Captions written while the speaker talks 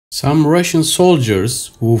Some Russian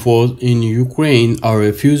soldiers who fought in Ukraine are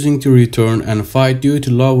refusing to return and fight due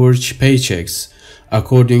to lower paychecks,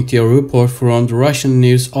 according to a report from the Russian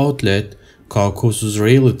news outlet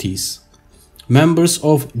Caucasus.Realities. Members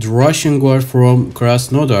of the Russian Guard from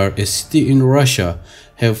Krasnodar, a city in Russia,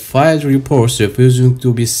 have filed reports refusing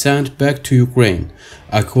to be sent back to Ukraine,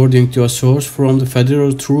 according to a source from the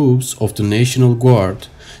federal troops of the National Guard.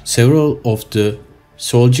 Several of the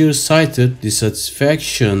soldiers cited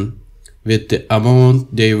dissatisfaction with the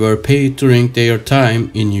amount they were paid during their time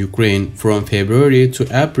in Ukraine from February to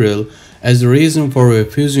April as the reason for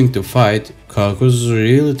refusing to fight,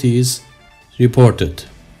 Caucasus.Realities reported.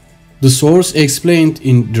 The source explained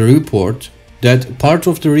in the report that part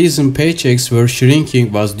of the reason paychecks were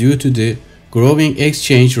shrinking was due to the growing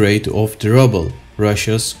exchange rate of the ruble,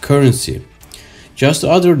 Russia's currency. Just the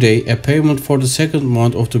other day, a payment for the second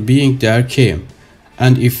month of the being there came,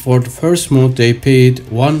 and if for the first month they paid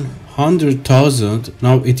 100,000,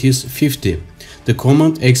 now it is 50. The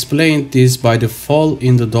comment explained this by the fall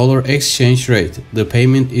in the dollar exchange rate. The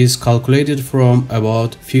payment is calculated from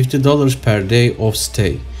about $50 per day of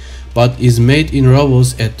stay, but is made in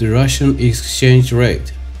rubles at the Russian exchange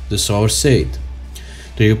rate, the source said.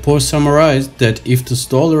 The report summarized that if the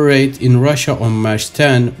dollar rate in Russia on March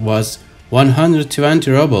 10 was 120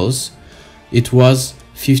 rubles, it was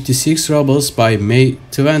 56 rubles by May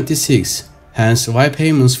 26, hence why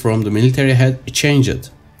payments from the military had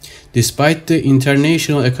changed. Despite the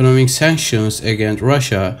international economic sanctions against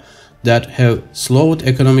Russia that have slowed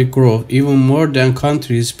economic growth even more than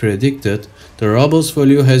countries predicted, the ruble's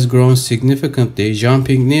value has grown significantly,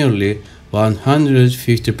 jumping nearly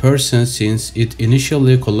 150% since it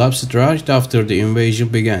initially collapsed right after the invasion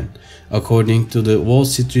began, according to the Wall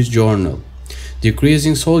Street Journal.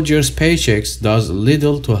 Decreasing soldiers' paychecks does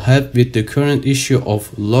little to help with the current issue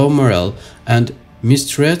of low morale and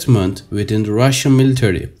mistreatment within the Russian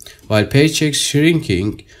military. While paychecks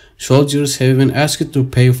shrinking, soldiers have been asked to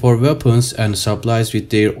pay for weapons and supplies with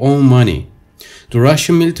their own money. The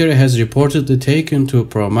Russian military has reportedly taken to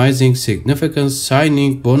promising significant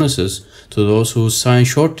signing bonuses to those who sign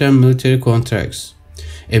short-term military contracts.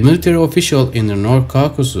 A military official in the North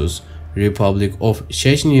Caucasus, Republic of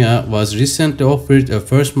Chechnya, was recently offered a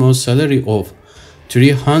first-month salary of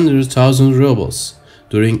 300,000 rubles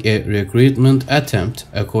during a recruitment attempt,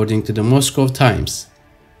 according to the Moscow Times.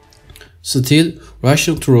 Still,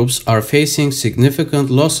 Russian troops are facing significant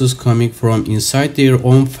losses coming from inside their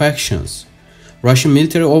own factions. Russian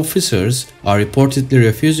military officers are reportedly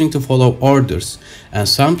refusing to follow orders, and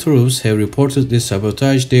some troops have reportedly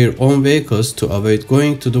sabotaged their own vehicles to avoid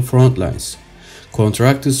going to the front lines.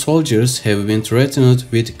 Contracted soldiers have been threatened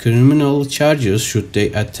with criminal charges should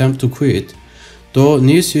they attempt to quit, though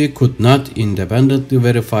Newsweek could not independently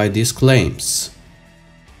verify these claims.